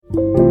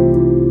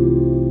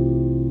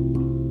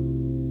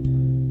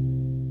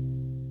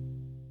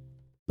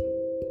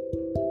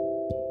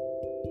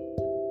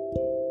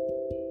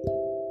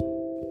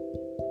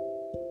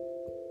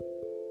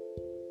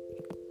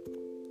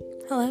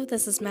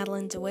this is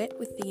Madeline DeWitt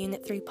with the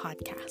Unit 3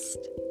 podcast.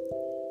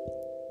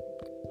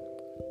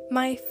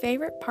 My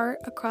favorite part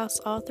across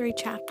all 3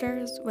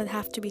 chapters would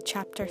have to be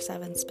Chapter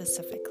 7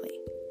 specifically.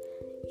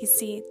 You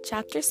see,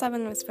 Chapter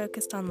 7 was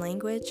focused on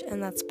language,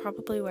 and that's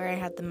probably where I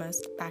had the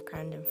most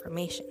background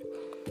information.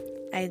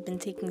 I had been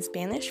taking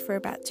Spanish for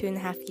about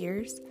 2.5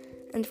 years,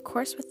 and of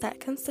course with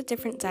that comes the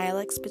different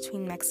dialects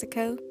between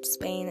Mexico,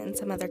 Spain, and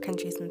some other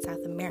countries in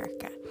South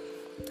America.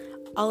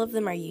 All of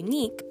them are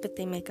unique, but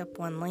they make up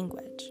one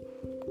language.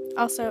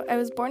 Also, I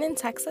was born in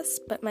Texas,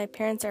 but my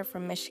parents are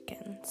from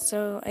Michigan,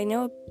 so I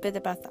know a bit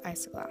about the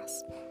isoglass.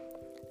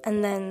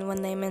 And then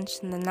when they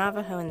mentioned the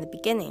Navajo in the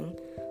beginning,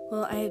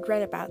 well, I had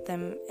read about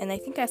them, and I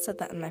think I said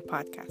that in my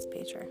podcast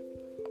pager.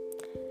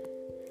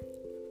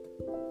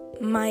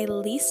 My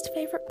least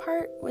favorite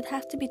part would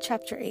have to be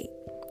Chapter 8.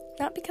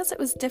 Not because it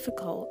was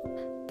difficult,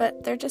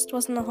 but there just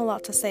wasn't a whole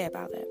lot to say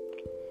about it.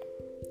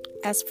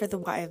 As for the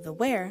why of the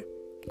where,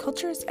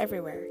 culture is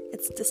everywhere.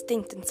 It's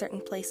distinct in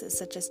certain places,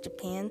 such as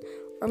Japan,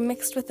 or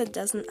mixed with a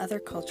dozen other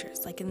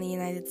cultures, like in the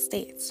United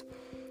States.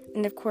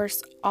 And of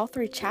course, all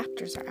 3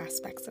 chapters are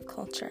aspects of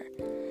culture.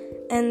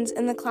 And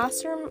in the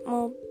classroom,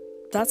 well,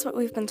 that's what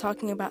we've been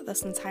talking about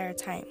this entire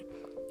time.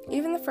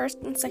 Even the first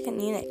and second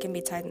unit can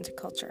be tied into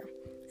culture.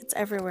 It's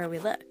everywhere we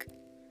look.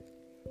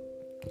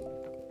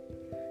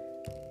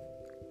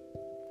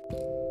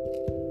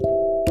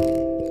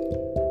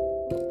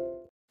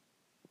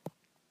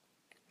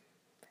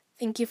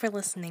 Thank you for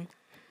listening.